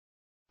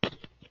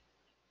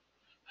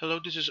Hello,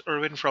 this is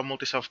Erwin from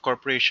MultiSoft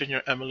Corporation,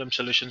 your MLM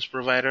solutions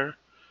provider.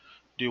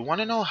 Do you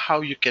want to know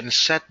how you can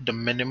set the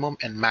minimum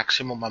and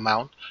maximum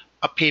amount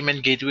a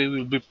payment gateway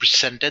will be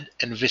presented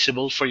and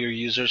visible for your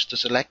users to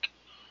select?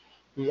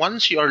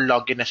 Once you are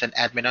logged in as an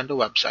admin on the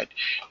website,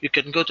 you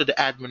can go to the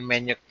admin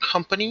menu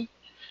company,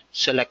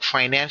 select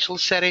financial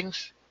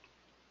settings,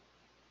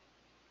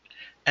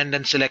 and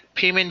then select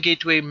payment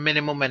gateway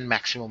minimum and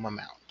maximum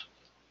amount.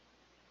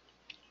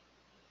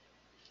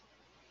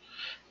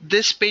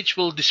 This page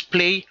will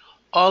display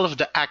all of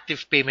the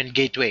active payment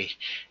gateway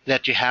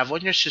that you have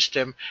on your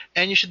system,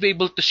 and you should be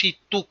able to see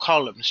two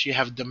columns. You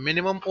have the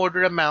minimum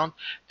order amount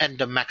and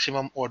the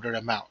maximum order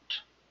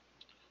amount.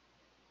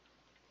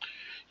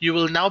 You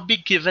will now be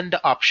given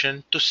the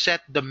option to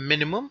set the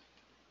minimum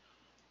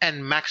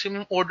and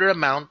maximum order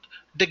amount.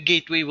 The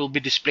gateway will be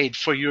displayed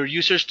for your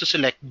users to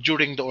select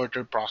during the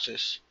order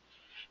process.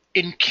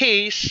 In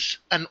case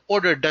an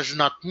order does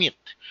not meet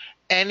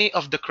any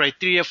of the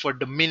criteria for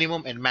the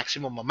minimum and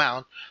maximum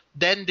amount,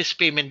 then this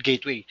payment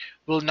gateway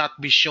will not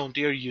be shown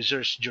to your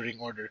users during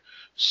order.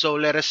 So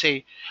let us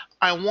say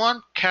I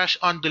want cash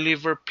on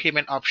deliver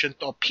payment option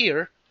to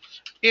appear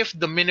if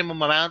the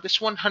minimum amount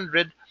is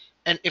 100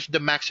 and if the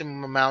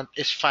maximum amount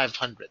is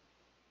 500.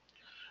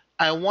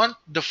 I want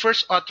the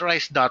first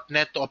authorized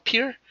 .net to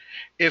appear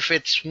if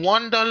it's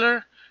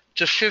 $1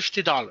 to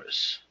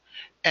 $50,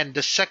 and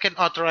the second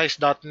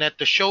authorized .net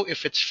to show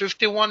if it's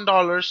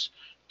 $51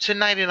 to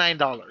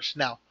 $99.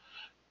 Now,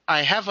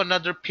 I have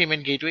another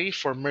payment gateway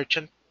for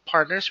merchant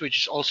partners,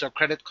 which is also a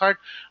credit card.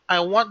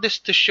 I want this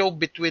to show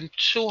between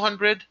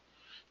 200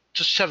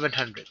 to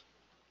 700.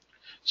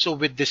 So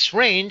with this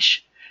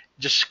range,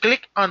 just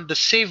click on the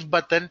save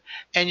button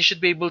and you should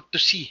be able to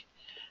see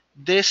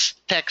this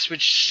text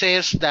which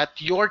says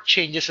that your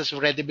changes has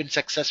already been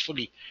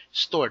successfully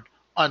stored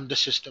on the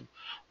system.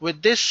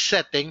 With this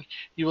setting,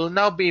 you will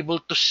now be able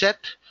to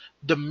set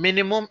the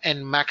minimum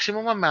and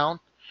maximum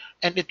amount,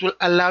 and it will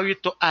allow you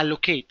to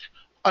allocate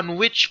on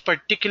which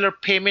particular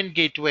payment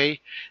gateway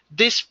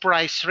this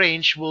price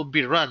range will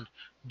be run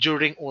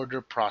during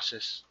order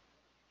process.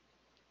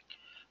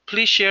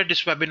 Please share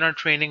this webinar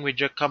training with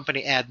your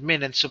company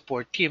admin and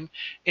support team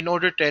in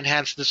order to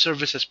enhance the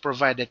services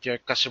provided to your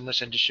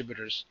customers and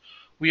distributors.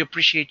 We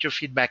appreciate your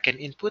feedback and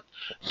input.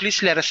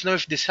 Please let us know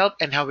if this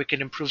helped and how we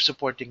can improve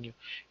supporting you.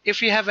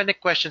 If you have any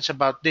questions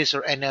about this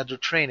or any other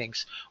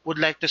trainings, would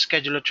like to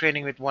schedule a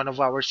training with one of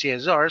our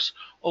CSRs,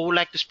 or would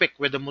like to speak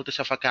with a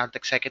MultiSoft account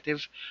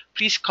executive,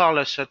 please call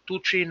us at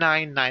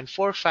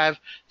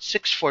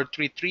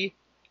 239-945-6433,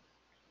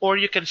 or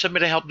you can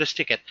submit a help desk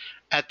ticket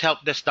at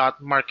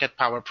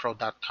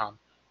helpdesk.marketpowerpro.com.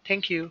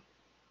 Thank you.